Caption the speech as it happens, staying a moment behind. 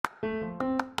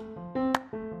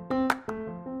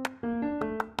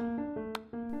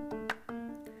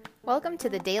Welcome to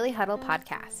the Daily Huddle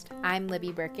podcast. I'm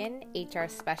Libby Birkin, HR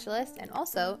specialist, and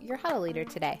also your huddle leader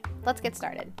today. Let's get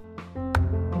started.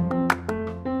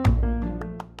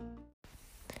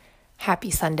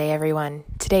 Happy Sunday, everyone.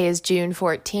 Today is June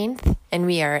 14th, and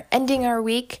we are ending our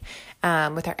week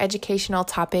with our educational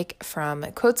topic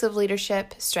from Quotes of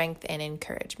Leadership, Strength, and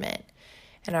Encouragement.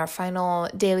 And our final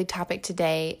daily topic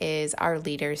today is our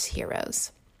leaders'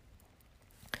 heroes.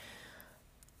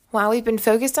 While we've been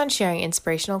focused on sharing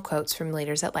inspirational quotes from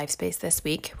leaders at LifeSpace this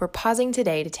week, we're pausing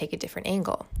today to take a different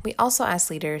angle. We also asked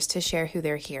leaders to share who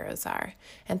their heroes are,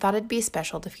 and thought it'd be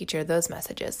special to feature those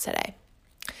messages today.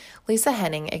 Lisa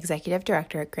Henning, Executive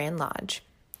Director at Grand Lodge,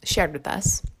 shared with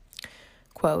us,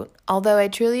 quote, "Although I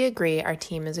truly agree our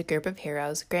team is a group of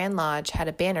heroes, Grand Lodge had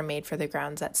a banner made for the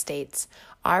grounds that states,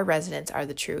 'Our residents are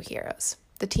the true heroes.'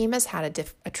 The team has had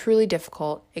a truly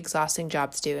difficult, exhausting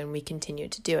job to do, and we continue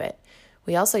to do it.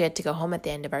 We also get to go home at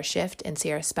the end of our shift and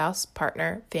see our spouse,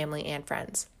 partner, family, and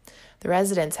friends. The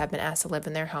residents have been asked to live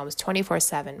in their homes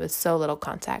 24/7 with so little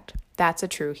contact. That's a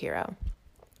true hero."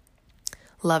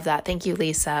 Love that. Thank you,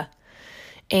 Lisa.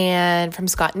 And from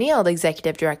Scott Neal, the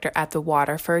Executive Director at the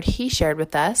Waterford, he shared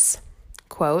with us,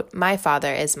 quote, "My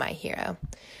father is my hero.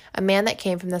 A man that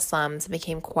came from the slums and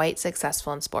became quite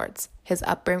successful in sports. His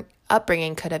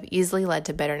upbringing could have easily led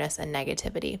to bitterness and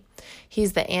negativity.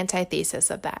 He's the antithesis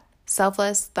of that.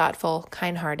 Selfless, thoughtful,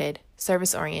 kind-hearted,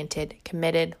 service-oriented,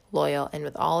 committed, loyal, and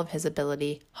with all of his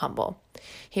ability, humble.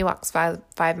 He walks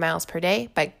 5 miles per day,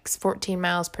 bikes 14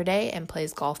 miles per day, and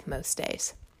plays golf most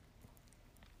days."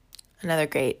 Another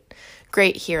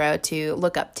great hero to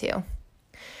look up to.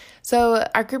 So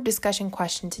our group discussion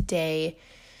question today,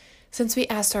 since we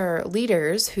asked our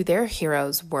leaders who their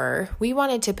heroes were, we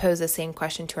wanted to pose the same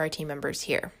question to our team members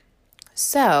here.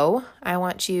 So I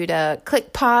want you to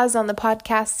click pause on the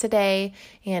podcast today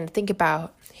and think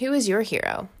about who is your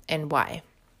hero and why.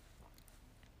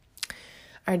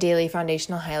 Our daily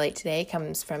foundational highlight today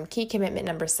comes from key commitment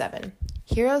number 7.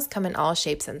 Heroes come in all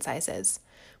shapes and sizes.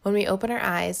 When we open our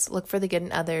eyes, look for the good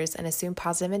in others, and assume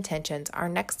positive intentions, our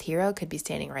next hero could be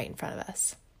standing right in front of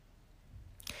us.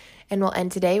 And we'll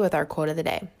end today with our quote of the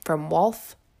day from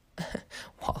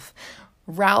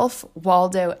Ralph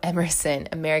Waldo Emerson,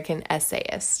 American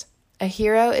essayist. "A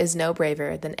hero is no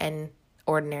braver than an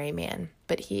ordinary man,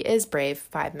 but he is brave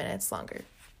 5 minutes longer."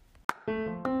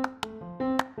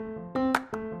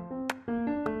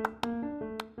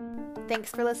 Thanks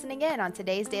for listening in on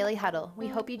today's Daily Huddle. We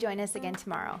hope you join us again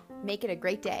tomorrow. Make it a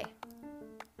great day.